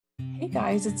Hey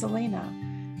guys, it's Elena.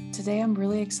 Today I'm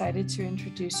really excited to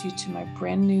introduce you to my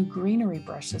brand new Greenery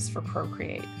brushes for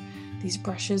Procreate. These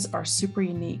brushes are super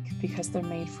unique because they're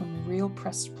made from real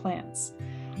pressed plants.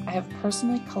 I have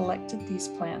personally collected these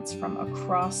plants from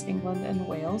across England and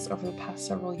Wales over the past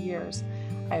several years.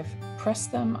 I've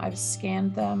pressed them, I've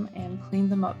scanned them, and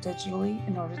cleaned them up digitally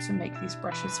in order to make these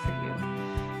brushes for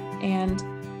you. And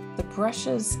the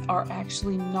brushes are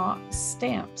actually not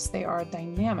stamps, they are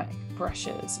dynamic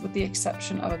brushes, with the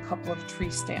exception of a couple of tree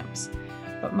stamps.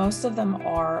 But most of them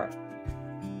are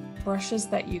brushes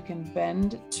that you can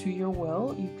bend to your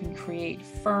will. You can create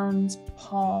ferns,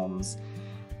 palms,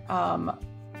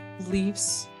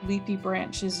 leaves, leafy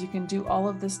branches. You can do all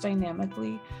of this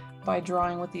dynamically by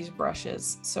drawing with these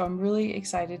brushes. So I'm really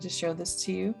excited to show this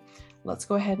to you. Let's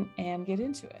go ahead and get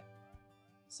into it.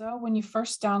 So when you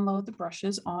first download the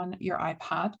brushes on your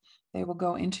iPad, they will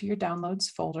go into your downloads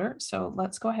folder. So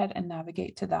let's go ahead and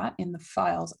navigate to that in the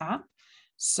Files app.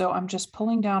 So I'm just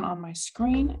pulling down on my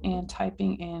screen and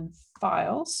typing in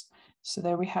Files. So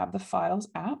there we have the Files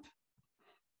app.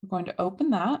 I'm going to open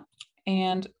that,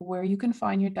 and where you can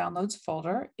find your downloads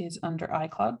folder is under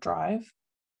iCloud Drive,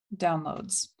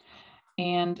 Downloads.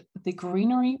 And the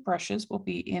Greenery brushes will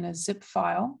be in a zip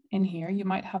file in here. You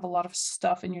might have a lot of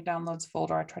stuff in your downloads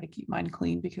folder. I try to keep mine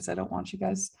clean because I don't want you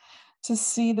guys to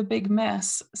see the big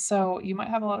mess. So you might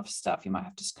have a lot of stuff. You might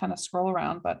have to kind of scroll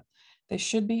around, but they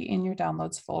should be in your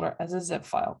downloads folder as a zip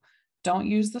file. Don't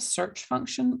use the search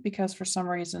function because for some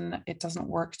reason it doesn't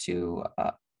work to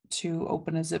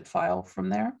open a zip file from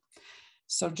there.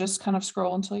 So just kind of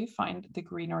scroll until you find the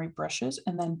Greenery brushes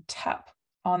and then tap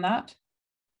on that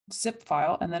zip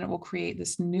file, and then it will create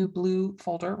this new blue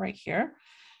folder right here.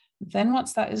 Then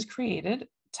once that is created,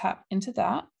 tap into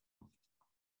that,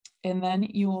 and then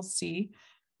you will see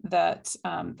that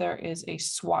there is a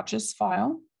swatches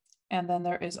file, and then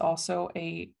there is also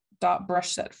a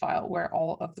 .brush set file where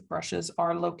all of the brushes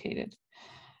are located.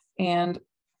 And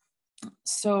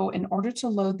so in order to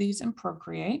load these in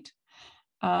Procreate,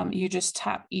 you just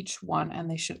tap each one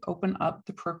and they should open up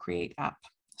the Procreate app.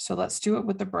 So let's do it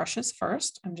with the brushes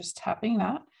first. I'm just tapping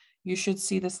that. You should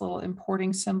see this little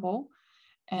importing symbol.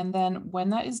 And then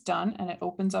when that is done and it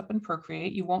opens up in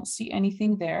Procreate, you won't see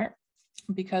anything there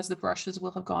because the brushes will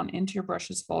have gone into your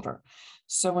brushes folder.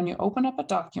 So when you open up a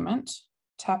document,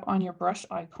 tap on your brush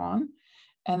icon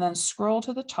and then scroll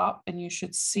to the top and you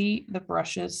should see the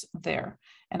brushes there.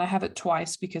 And I have it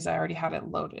twice because I already had it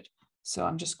loaded. So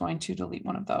I'm just going to delete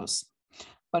one of those,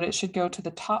 but it should go to the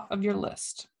top of your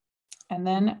list. And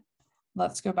then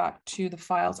let's go back to the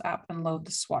Files app and load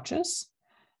the swatches.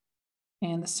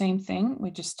 And the same thing,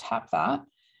 we just tap that.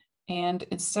 And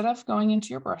instead of going into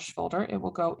your brush folder, it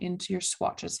will go into your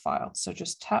swatches file. So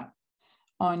just tap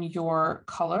on your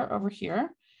color over here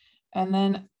and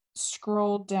then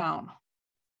scroll down.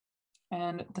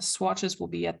 And the swatches will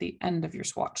be at the end of your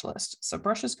swatch list. So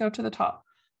brushes go to the top,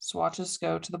 swatches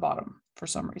go to the bottom for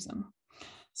some reason.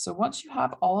 So once you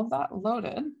have all of that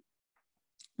loaded,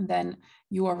 then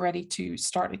you are ready to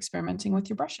start experimenting with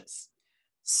your brushes.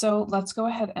 So let's go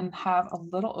ahead and have a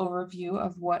little overview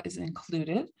of what is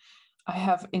included. I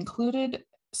have included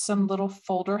some little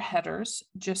folder headers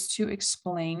just to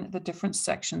explain the different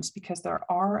sections because there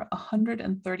are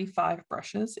 135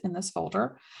 brushes in this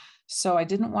folder. So I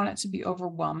didn't want it to be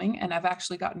overwhelming, and I've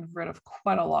actually gotten rid of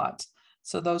quite a lot.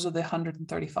 So those are the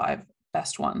 135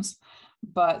 best ones.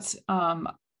 But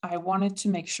I wanted to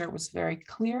make sure it was very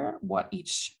clear what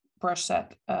each brush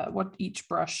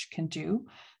can do.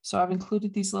 So I've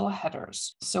included these little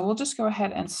headers. So we'll just go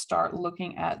ahead and start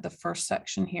looking at the first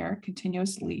section here,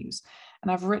 continuous leaves.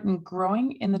 And I've written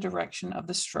growing in the direction of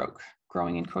the stroke,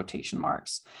 growing in quotation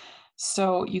marks.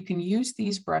 So you can use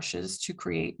these brushes to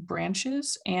create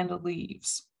branches and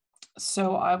leaves.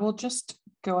 So I will just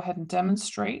go ahead and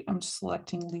demonstrate. I'm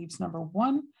selecting leaves number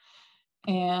 1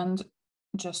 and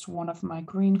just one of my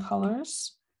green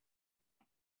colors.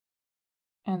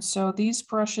 And so these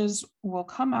brushes will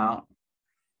come out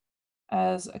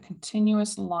as a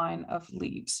continuous line of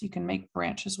leaves. You can make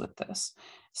branches with this.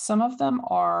 Some of them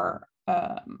are,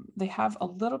 they have a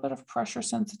little bit of pressure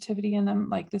sensitivity in them.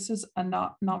 Like this is a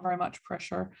not very much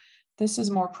pressure. This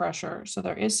is more pressure. So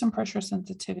there is some pressure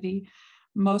sensitivity.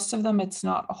 Most of them, it's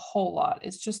not a whole lot.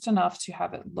 It's just enough to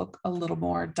have it look a little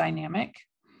more dynamic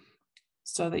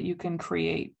so that you can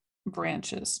create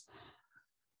branches.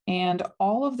 And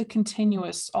all of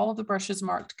the brushes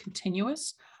marked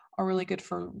continuous are really good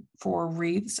for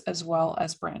wreaths as well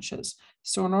as branches.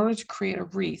 So in order to create a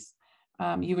wreath,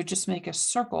 you would just make a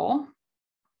circle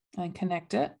and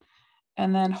connect it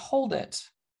and then hold it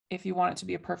if you want it to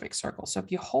be a perfect circle. So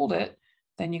if you hold it,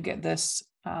 then you get this,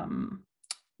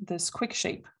 this quick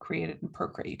shape created in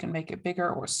Procreate. You can make it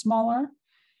bigger or smaller.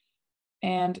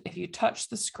 And if you touch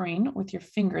the screen with your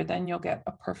finger, then you'll get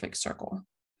a perfect circle.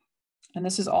 And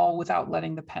this is all without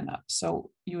letting the pen up.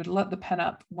 So you would let the pen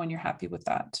up when you're happy with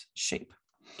that shape.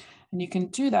 And you can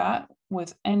do that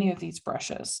with any of these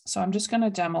brushes. So I'm just going to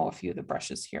demo a few of the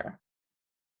brushes here.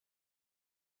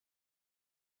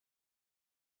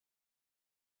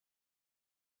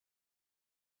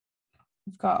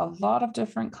 We've got a lot of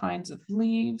different kinds of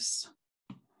leaves.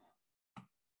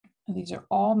 And these are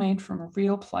all made from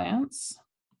real plants.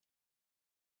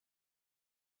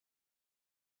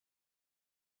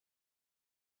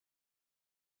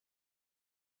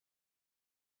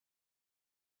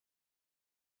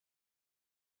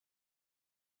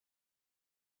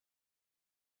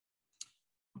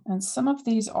 And some of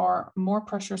these are more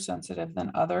pressure sensitive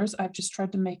than others. I've just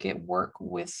tried to make it work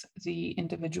with the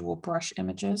individual brush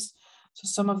images. So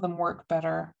some of them work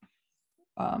better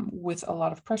with a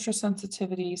lot of pressure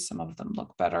sensitivity. Some of them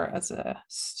look better as a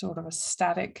sort of a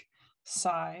static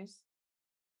size.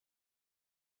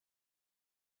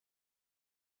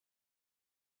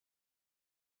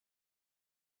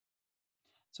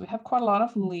 So we have quite a lot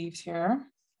of leaves here.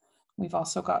 We've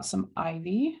also got some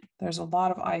ivy. There's a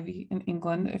lot of ivy in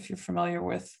England. If you're familiar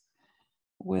with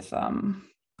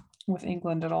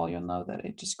England at all, you'll know that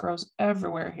it just grows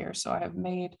everywhere here. So I have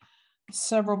made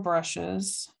several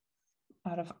brushes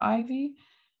out of ivy,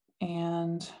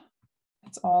 and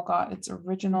it's all got its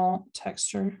original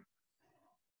texture,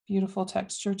 beautiful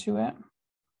texture to it.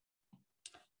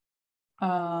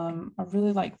 I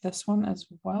really like this one as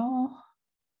well.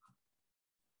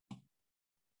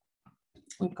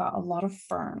 We've got a lot of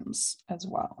ferns as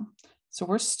well. So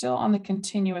we're still on the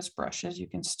continuous brushes. You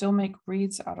can still make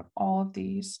wreaths out of all of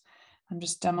these. I'm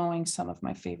just demoing some of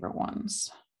my favorite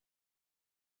ones.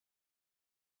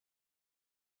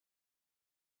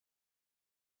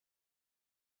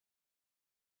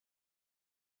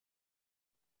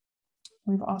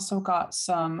 We've also got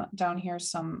some down here,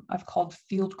 some I've called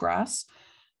field grass.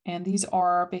 And these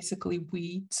are basically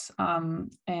weeds,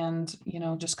 and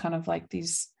just kind of like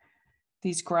these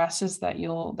grasses that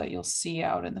you'll see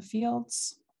out in the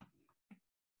fields.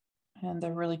 And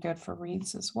they're really good for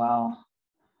wreaths as well.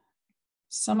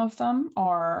 Some of them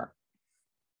are,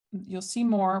 you'll see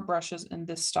more brushes in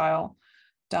this style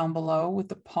down below with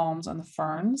the palms and the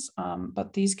ferns,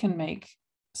 but these can make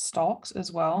stalks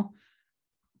as well.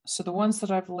 So the ones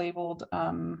that I've labeled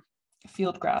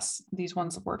field grass, these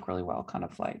ones work really well, kind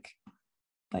of like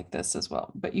this as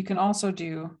well. But you can also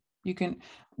do, you can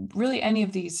really any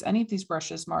of these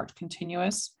brushes marked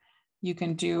continuous, you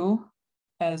can do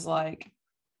as like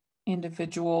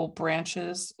individual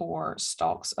branches or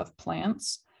stalks of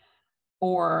plants,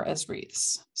 or as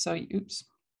wreaths. So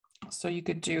so you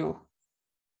could do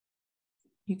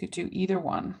either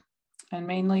one. And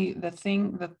mainly the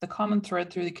thing that the common thread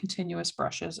through the continuous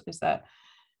brushes is that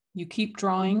you keep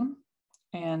drawing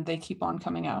and they keep on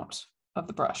coming out of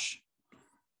the brush.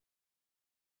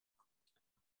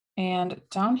 And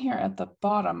down here at the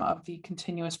bottom of the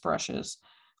continuous brushes,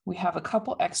 we have a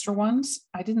couple extra ones.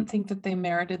 I didn't think that they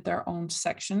merited their own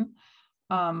section,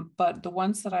 but the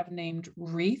ones that I've named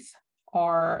wreath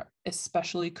are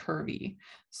especially curvy.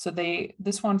 So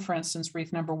this one, for instance,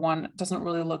 wreath number 1, doesn't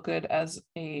really look good as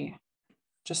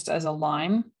just as a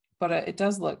line, but it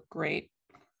does look great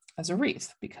as a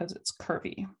wreath because it's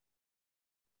curvy.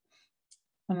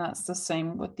 And that's the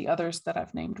same with the others that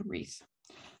I've named wreath.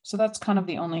 So that's kind of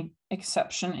the only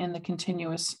exception in the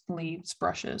continuous leaves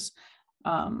brushes.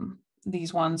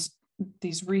 These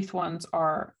wreath ones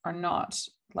are not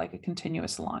like a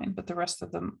continuous line, but the rest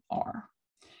of them are.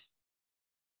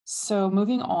 So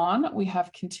moving on, we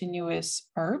have continuous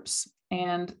herbs,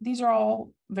 and these are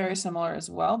all very similar as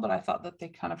well, but I thought that they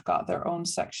kind of got their own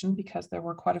section because there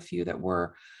were quite a few that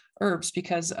were herbs,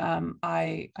 because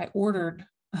I ordered,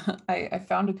 I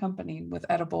found a company with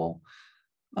edible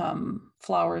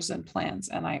flowers and plants,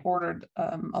 and I ordered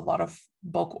a lot of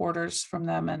bulk orders from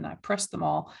them, and I pressed them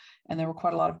all, and there were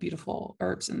quite a lot of beautiful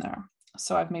herbs in there.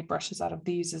 So I've made brushes out of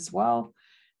these as well,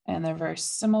 and they're very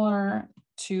similar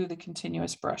to the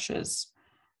continuous brushes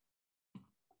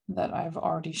that I've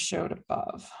already showed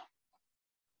above.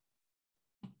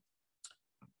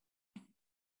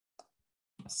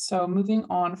 So moving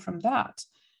on from that,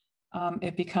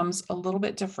 it becomes a little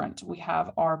bit different. We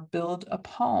have our Build a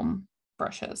Palm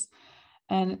brushes,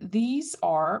 and these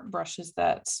are brushes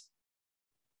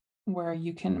where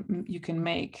you can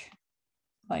make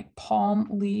like palm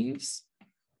leaves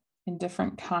in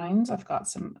different kinds. I've got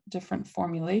some different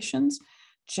formulations.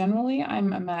 Generally,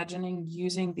 I'm imagining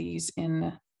using these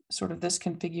in sort of this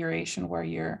configuration where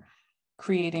you're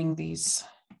creating these,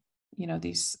 you know,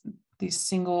 these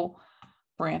single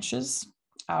branches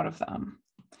out of them.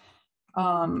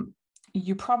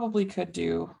 You probably could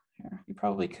do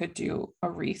a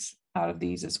wreath out of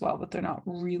these as well, but they're not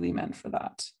really meant for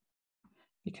that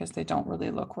because they don't really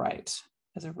look right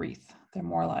as a wreath. They're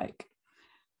more like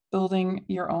building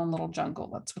your own little jungle.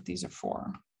 That's what these are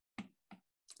for.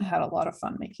 I had a lot of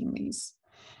fun making these.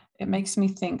 It makes me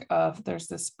think of, there's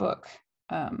this book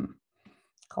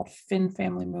called Finn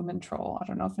Family Moomin Troll. I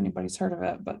don't know if anybody's heard of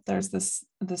it, but there's this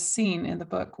scene in the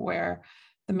book where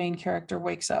the main character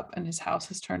wakes up and his house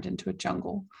has turned into a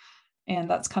jungle. And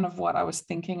that's kind of what I was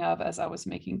thinking of as I was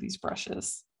making these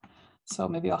brushes. So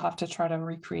maybe I'll have to try to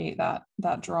recreate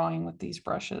that drawing with these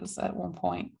brushes at one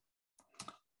point.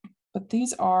 But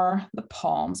these are the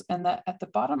palms, and that at the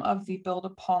bottom of the Build a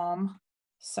Palm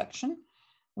section,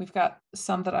 we've got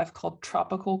some that I've called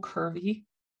tropical curvy.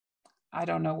 I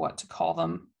don't know what to call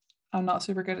them. I'm not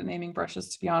super good at naming brushes,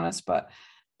 to be honest, but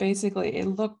basically it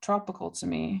looked tropical to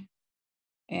me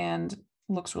and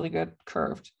looks really good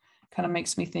curved. Kind of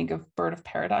makes me think of bird of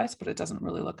paradise, but it doesn't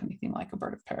really look anything like a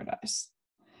bird of paradise.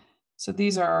 So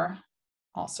these are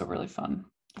also really fun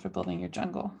for building your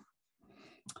jungle.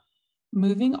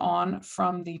 Moving on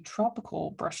from the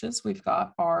tropical brushes, we've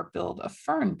got our Build a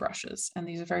Fern brushes, and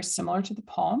these are very similar to the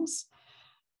palms.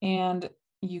 And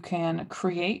you can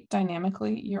create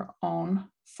dynamically your own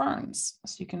ferns.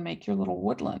 So you can make your little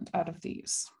woodland out of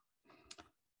these.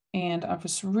 And I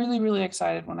was really, really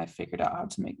excited when I figured out how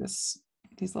to make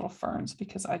these little ferns,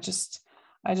 because I just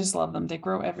love them. They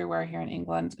grow everywhere here in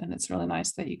England, and it's really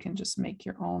nice that you can just make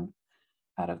your own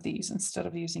out of these instead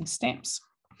of using stamps.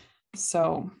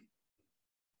 So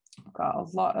I've got a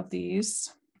lot of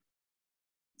these.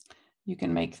 You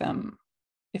can make them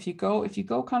if you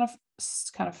go kind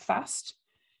of fast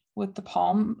with the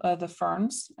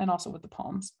ferns, and also with the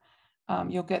palms.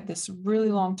 You'll get this really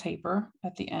long taper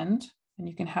at the end, and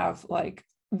you can have like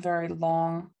very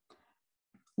long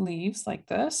leaves like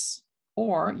this,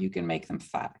 or you can make them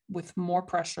fat with more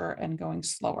pressure and going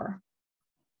slower.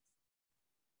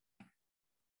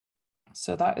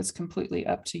 So that is completely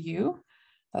up to you.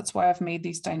 That's why I've made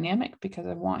these dynamic, because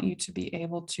I want you to be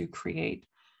able to create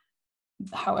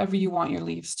however you want your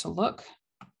leaves to look.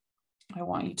 I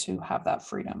want you to have that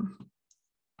freedom.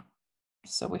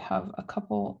 So we have a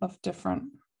couple of different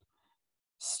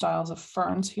styles of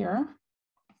ferns here.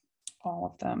 All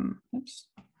of them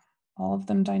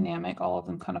dynamic, all of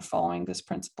them kind of following this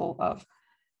principle of,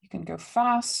 you can go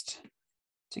fast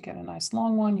to get a nice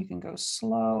long one. You can go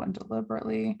slow and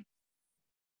deliberately.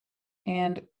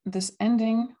 And this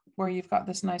ending where you've got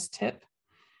this nice tip,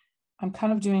 I'm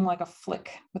kind of doing like a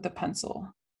flick with the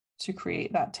pencil to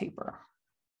create that taper.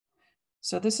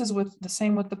 So this is with the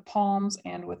same with the palms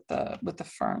and with the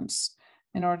ferns.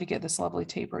 In order to get this lovely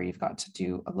taper, you've got to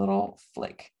do a little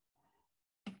flick.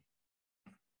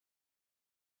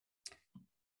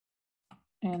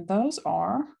 And those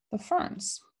are the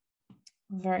ferns.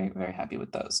 Very, very happy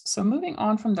with those. So moving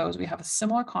on from those, we have a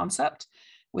similar concept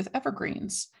with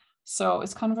evergreens. So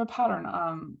it's kind of a pattern.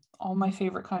 All my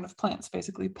favorite kind of plants,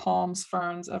 basically palms,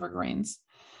 ferns, evergreens.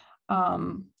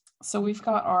 So we've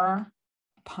got our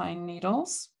pine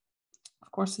needles.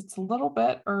 Of course, it's a little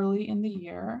bit early in the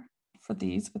year for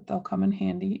these, but they'll come in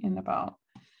handy in about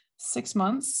 6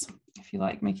 months if you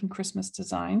like making Christmas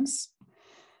designs.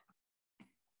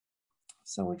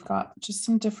 So we've got just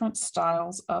some different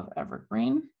styles of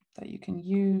evergreen that you can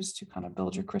use to kind of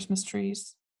build your Christmas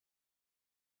trees.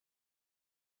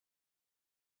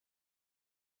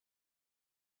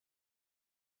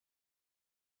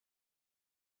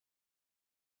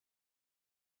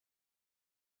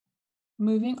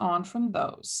 Moving on from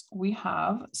those, we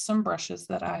have some brushes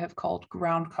that I have called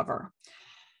ground cover.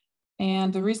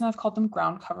 And the reason I've called them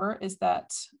ground cover is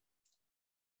that,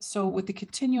 so with the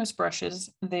continuous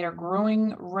brushes, they are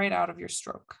growing right out of your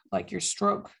stroke. Like your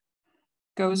stroke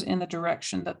goes in the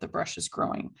direction that the brush is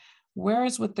growing.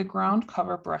 Whereas with the ground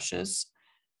cover brushes,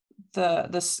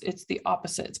 it's the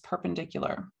opposite, it's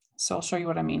perpendicular. So I'll show you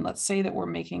what I mean. Let's say that we're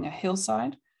making a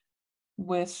hillside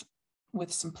with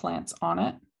some plants on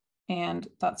it, and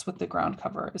that's what the ground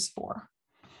cover is for.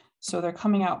 So they're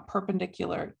coming out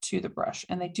perpendicular to the brush,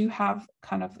 and they do have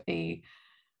kind of a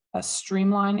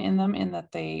streamline in them, in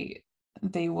that they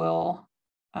will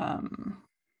kind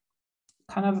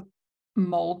of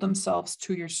mold themselves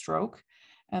to your stroke.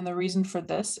 And the reason for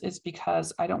this is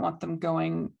because I don't want them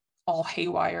going all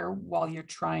haywire while you're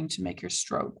trying to make your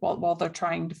stroke, while they're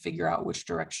trying to figure out which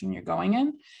direction you're going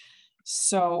in.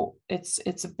 So it's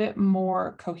a bit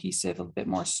more cohesive, a bit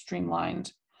more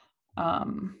streamlined.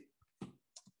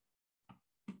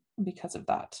 because of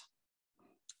that.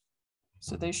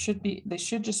 So they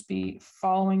should just be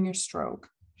following your stroke.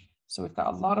 So we've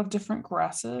got a lot of different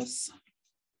grasses.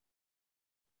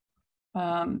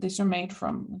 These are made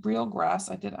from real grass.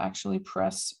 I did actually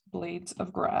press blades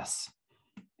of grass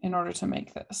in order to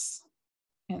make this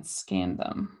and scan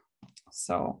them.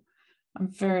 So I'm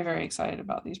very, very excited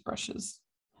about these brushes.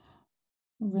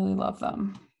 I really love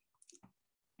them.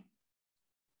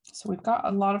 So we've got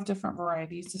a lot of different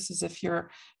varieties. This is if you're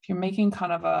making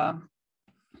kind of a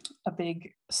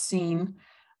big scene,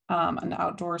 an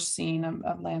outdoor scene,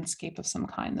 a landscape of some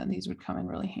kind, then these would come in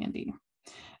really handy.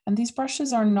 And these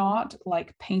brushes are not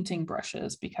like painting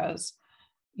brushes because,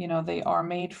 you know, they are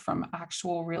made from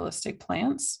actual realistic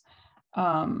plants.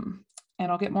 And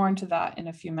I'll get more into that in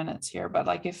a few minutes here. But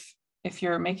like if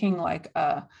you're making like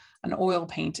an oil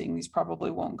painting, these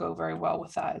probably won't go very well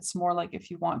with that. It's more like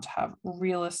if you want to have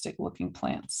realistic looking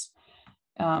plants,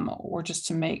 or just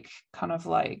to make kind of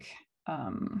like,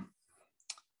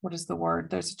 what is the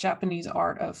word? There's a Japanese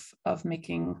art of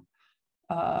making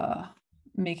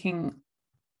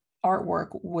artwork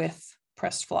with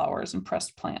pressed flowers and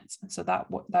pressed plants. And so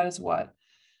that is what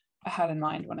I had in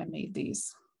mind when I made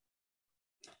these.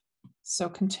 So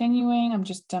continuing, I'm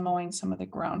just demoing some of the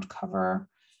ground cover.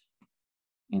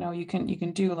 You know, you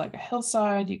can do like a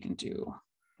hillside, you can do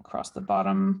across the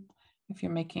bottom. If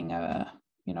you're making a,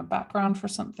 you know, background for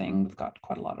something, we've got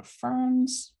quite a lot of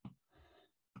ferns.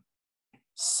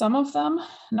 Some of them,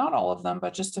 not all of them,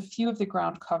 but just a few of the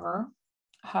ground cover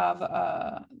have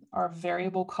our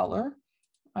variable color.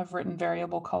 I've written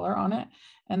variable color on it.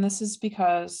 And this is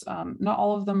because not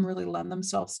all of them really lend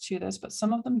themselves to this, but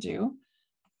some of them do.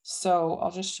 So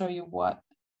I'll just show you what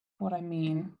I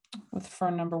mean. With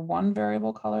fern number 1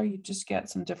 variable color, you just get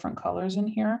some different colors in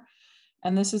here.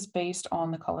 And this is based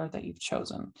on the color that you've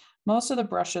chosen. Most of the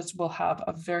brushes will have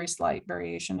a very slight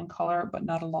variation in color, but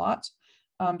not a lot,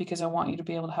 because I want you to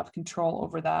be able to have control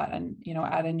over that and, you know,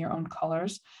 add in your own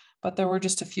colors. But there were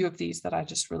just a few of these that I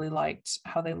just really liked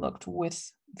how they looked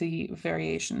with the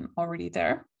variation already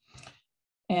there.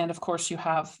 And of course you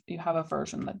have a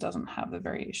version that doesn't have the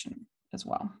variation as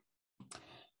well.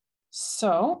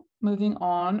 So moving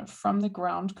on from the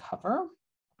ground cover,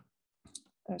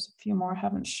 there's a few more I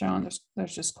haven't shown.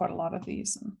 There's just quite a lot of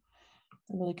these, and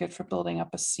they're really good for building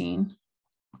up a scene.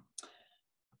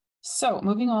 So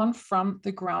moving on from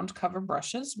the ground cover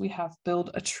brushes, we have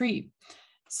build a tree.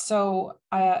 So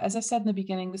as I said in the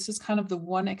beginning, this is kind of the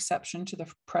one exception to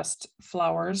the pressed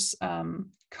flowers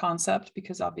concept,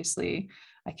 because obviously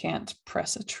I can't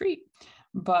press a tree.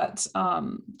 But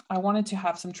I wanted to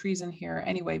have some trees in here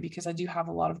anyway, because I do have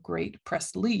a lot of great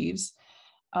pressed leaves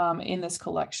in this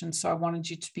collection. So I wanted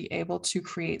you to be able to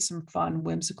create some fun,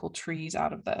 whimsical trees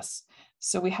out of this.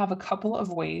 So we have a couple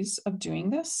of ways of doing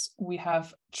this. We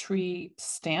have tree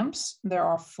stamps. There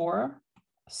are 4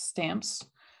 stamps,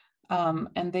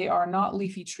 and they are not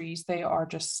leafy trees. They are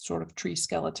just sort of tree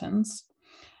skeletons.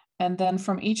 And then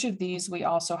from each of these, we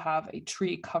also have a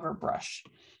tree cover brush.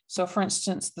 So for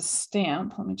instance, the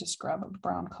stamp, let me just grab a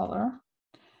brown color.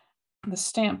 The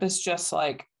stamp is just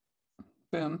like,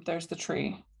 boom, there's the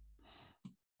tree.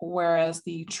 Whereas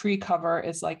the tree cover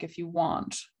is like if you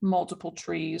want multiple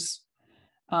trees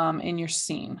in your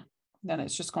scene, then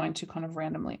it's just going to kind of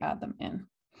randomly add them in.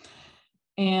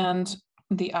 And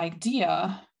the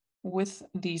idea with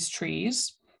these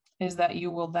trees is that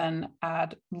you will then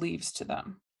add leaves to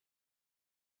them.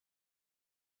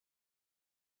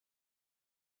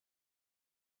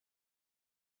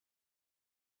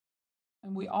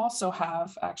 And we also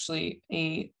have actually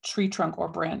a tree trunk or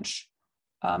branch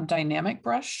dynamic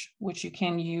brush, which you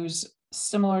can use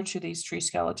similar to these tree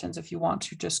skeletons if you want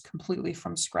to just completely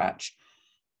from scratch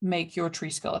make your tree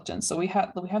skeleton. So we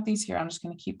have these here. I'm just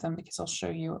going to keep them because I'll show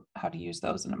you how to use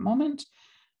those in a moment.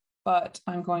 But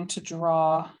I'm going to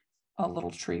draw a little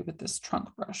tree with this trunk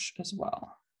brush as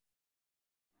well.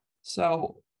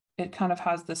 So it kind of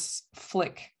has this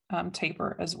flick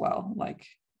taper as well, like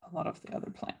a lot of the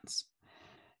other plants.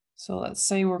 So let's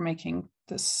say we're making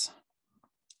this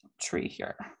tree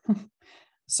here.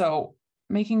 So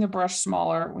making the brush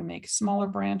smaller, we make smaller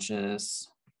branches.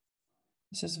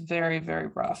 This is very, very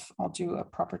rough. I'll do a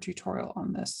proper tutorial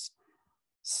on this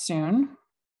soon,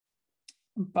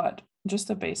 but just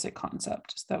the basic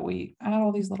concept is that we add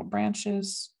all these little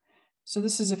branches. So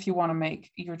this is if you want to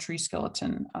make your tree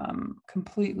skeleton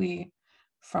completely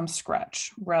from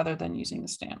scratch rather than using the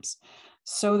stamps.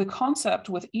 So the concept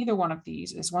with either one of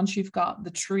these is once you've got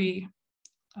the tree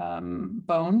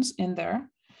bones in there,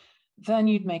 then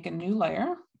you'd make a new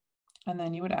layer and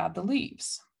then you would add the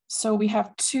leaves. So we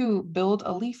have 2 build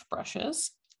a leaf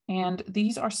brushes, And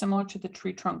these are similar to the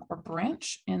tree trunk or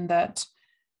branch in that,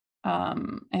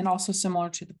 and also similar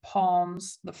to the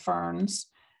palms, the ferns,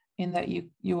 in that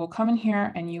you will come in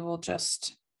here and you will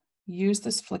just use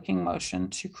this flicking motion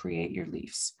to create your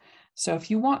leaves. So if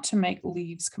you want to make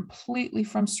leaves completely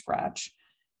from scratch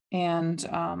and,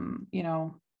 you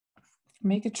know,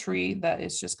 make a tree that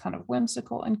is just kind of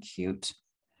whimsical and cute,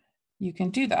 you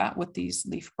can do that with these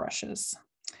leaf brushes.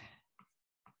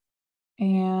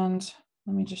 And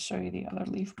let me just show you the other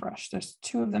leaf brush. There's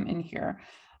two of them in here.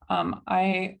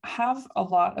 I have a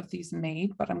lot of these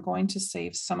made, but I'm going to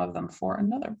save some of them for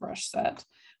another brush set,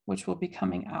 which will be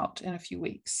coming out in a few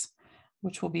weeks,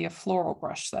 which will be a floral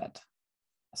brush set.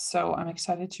 So I'm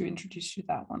excited to introduce you to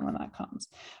that one when that comes.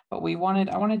 But I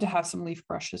wanted to have some leaf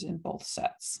brushes in both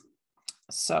sets.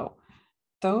 So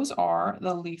those are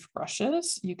the leaf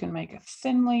brushes. You can make a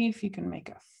thin leaf, you can make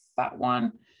a fat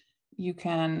one, you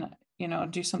can, you know,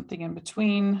 do something in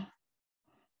between.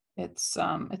 It's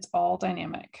all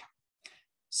dynamic.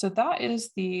 So that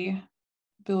is the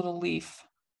build a leaf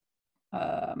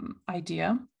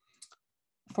idea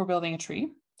for building a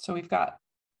tree. So we've got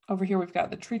over here, we've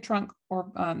got the tree trunk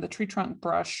or the tree trunk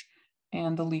brush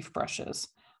and the leaf brushes.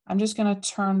 I'm just going to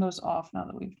turn those off now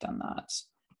that we've done that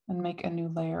and make a new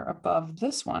layer above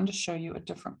this one to show you a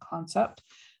different concept.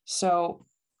 So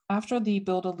after the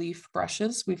build a leaf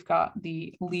brushes, we've got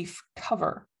the leaf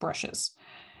cover brushes.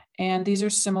 And these are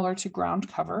similar to ground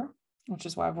cover, which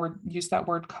is why I've used that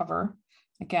word cover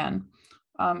again,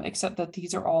 except that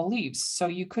these are all leaves. So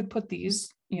you could put these,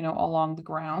 you know, along the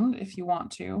ground if you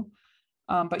want to,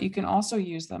 but you can also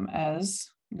use them as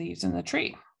leaves in the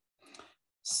tree.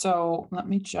 So let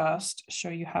me just show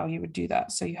you how you would do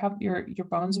that. So you have your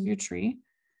bones of your tree,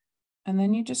 and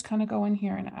then you just kind of go in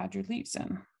here and add your leaves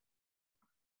in.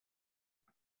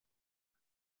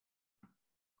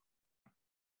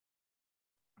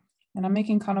 And I'm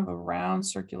making kind of a round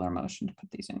circular motion to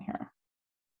put these in here.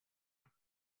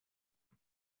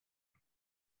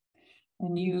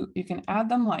 And you can add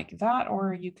them like that,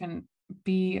 or you can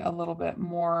be a little bit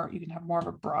more, you can have more of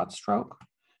a broad stroke.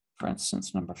 For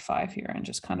instance, number 5 here, and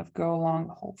just kind of go along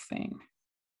the whole thing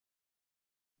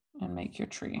and make your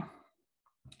tree.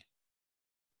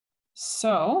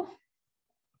 So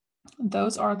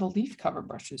those are the leaf cover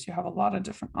brushes. You have a lot of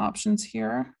different options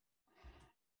here.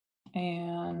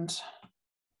 And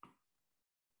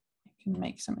you can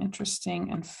make some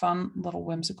interesting and fun little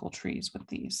whimsical trees with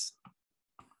these.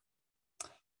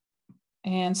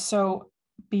 And so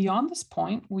beyond this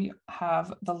point, we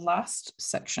have the last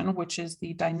section, which is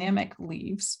the dynamic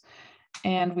leaves.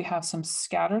 And we have some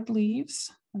scattered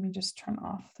leaves. Let me just turn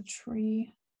off the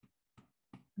tree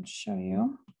and show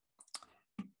you.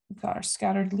 We've got our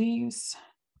scattered leaves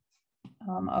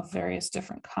of various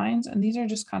different kinds. And these are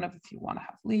just kind of, if you want to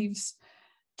have leaves,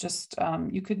 just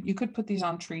you could put these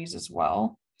on trees as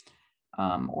well.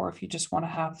 Or if you just want to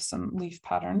have some leaf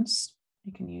patterns,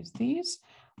 you can use these.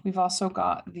 We've also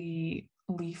got the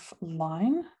leaf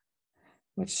line,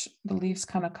 which the leaves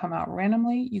kind of come out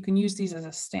randomly. You can use these as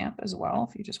a stamp as well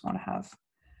if you just want to have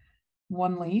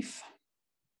one leaf.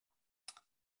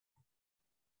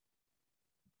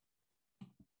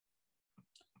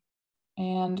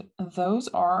 And those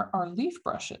are our leaf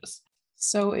brushes.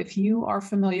 So if you are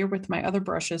familiar with my other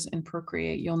brushes in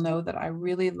Procreate, you'll know that I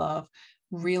really love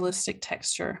realistic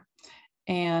texture.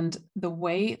 And the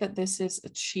way that this is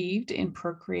achieved in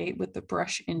Procreate with the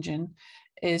brush engine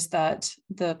is that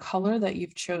the color that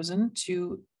you've chosen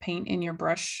to paint in your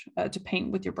brush, to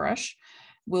paint with your brush,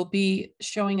 will be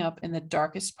showing up in the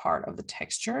darkest part of the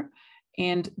texture.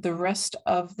 And the rest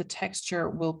of the texture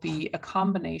will be a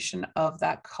combination of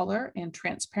that color and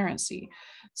transparency.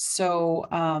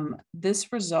 So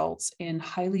this results in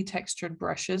highly textured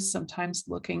brushes, sometimes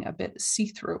looking a bit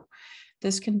see-through.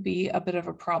 This can be a bit of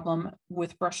a problem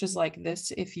with brushes like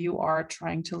this if you are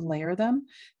trying to layer them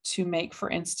to make, for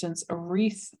instance, a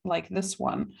wreath like this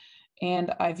one.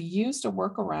 And I've used a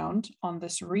workaround on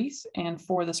this wreath and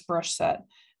for this brush set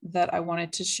that I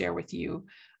wanted to share with you,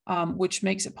 which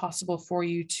makes it possible for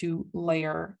you to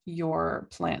layer your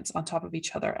plants on top of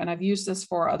each other. And I've used this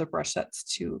for other brush sets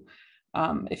too,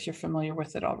 if you're familiar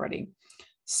with it already.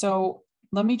 So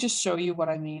let me just show you what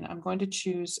I mean. I'm going to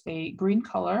choose a green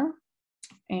color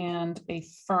and a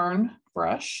fern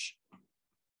brush.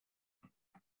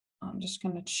 I'm just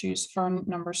going to choose fern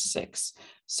number 6.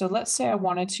 So let's say I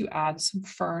wanted to add some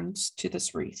ferns to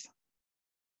this wreath.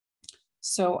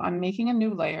 So I'm making a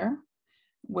new layer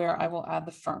where I will add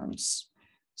the ferns.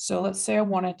 So let's say I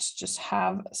wanted to just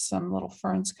have some little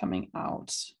ferns coming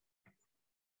out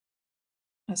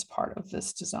as part of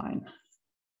this design,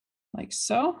 like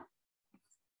so.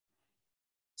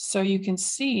 So you can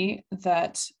see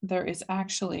that there is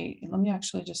actually, let me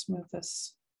actually just move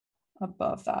this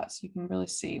above that so you can really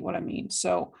see what I mean.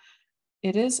 So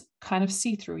it is kind of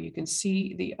see-through. You can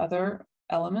see the other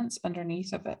elements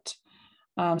underneath of it.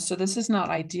 So this is not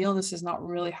ideal. This is not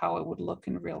really how it would look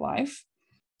in real life.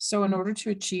 So in order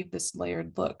to achieve this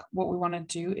layered look, what we want to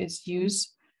do is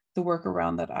use the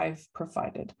workaround that I've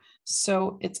provided.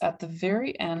 So it's at the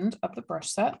very end of the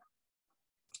brush set,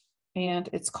 and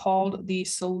it's called the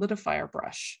solidifier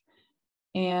brush.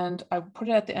 And I put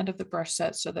it at the end of the brush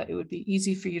set so that it would be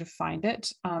easy for you to find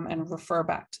it and refer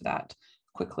back to that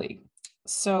quickly.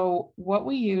 So what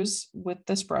we use with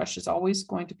this brush is always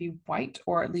going to be white,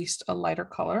 or at least a lighter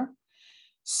color.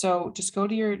 So just go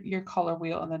to your color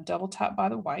wheel and then double tap by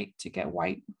the white to get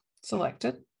white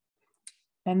selected.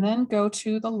 And then go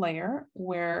to the layer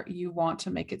where you want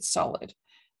to make it solid.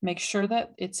 Make sure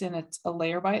that it's in a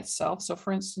layer by itself. So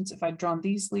for instance, if I'd drawn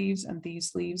these leaves and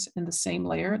these leaves in the same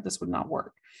layer, this would not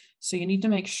work. So you need to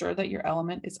make sure that your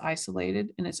element is isolated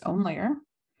in its own layer.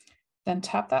 Then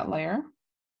tap that layer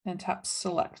and tap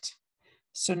select.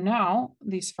 So now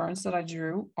these ferns that I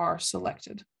drew are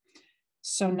selected.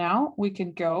 So now we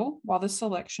can go, while the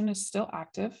selection is still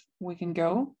active, we can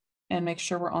go and make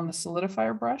sure we're on the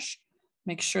solidifier brush,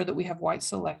 make sure that we have white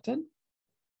selected,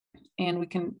 and we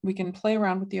can play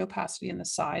around with the opacity and the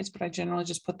size, but I generally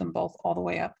just put them both all the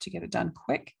way up to get it done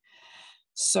quick.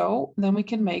 So then we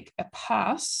can make a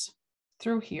pass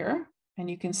through here, and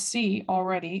you can see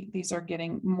already these are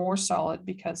getting more solid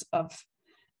because of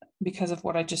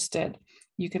what I just did.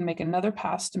 You can make another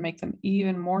pass to make them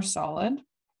even more solid.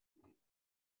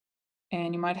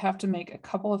 And you might have to make a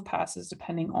couple of passes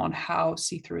depending on how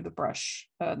see-through the brush,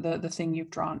 the thing you've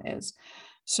drawn is.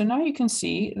 So now you can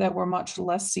see that we're much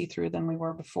less see-through than we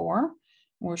were before.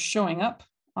 We're showing up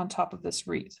on top of this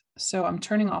wreath. So I'm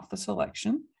turning off the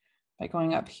selection by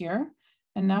going up here.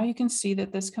 And now you can see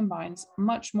that this combines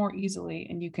much more easily,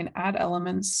 and you can add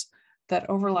elements that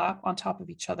overlap on top of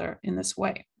each other in this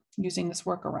way, using this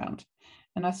workaround.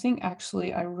 And I think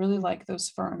actually I really like those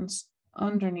ferns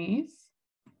underneath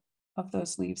of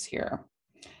those leaves here.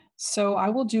 So I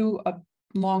will do a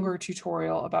longer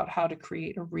tutorial about how to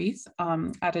create a wreath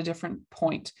at a different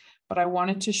point, but I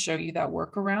wanted to show you that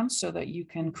workaround so that you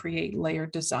can create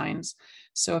layered designs.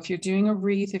 So if you're doing a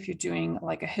wreath, if you're doing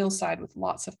like a hillside with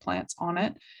lots of plants on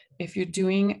it, if you're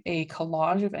doing a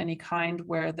collage of any kind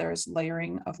where there's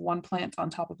layering of one plant on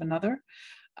top of another,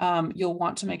 you'll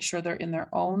want to make sure they're in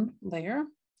their own layer.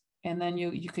 And then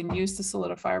you can use the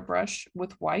solidifier brush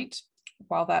with white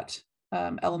while that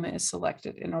element is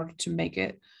selected in order to make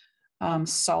it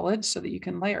solid so that you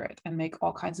can layer it and make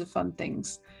all kinds of fun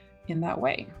things in that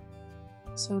way.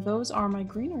 So those are my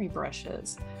greenery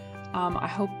brushes. I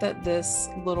hope that this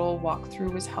little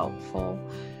walkthrough was helpful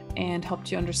and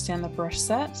helped you understand the brush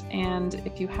set. And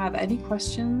if you have any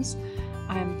questions,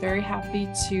 I'm very happy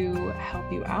to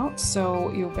help you out.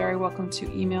 So you're very welcome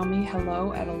to email me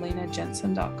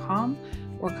hello@elenajensen.com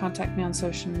or contact me on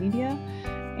social media,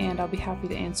 and I'll be happy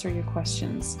to answer your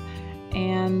questions.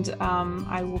 And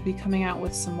I will be coming out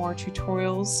with some more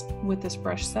tutorials with this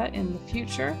brush set in the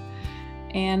future,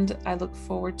 and I look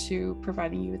forward to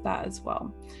providing you with that as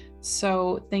well.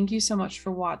 So thank you so much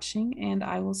for watching, and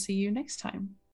I will see you next time.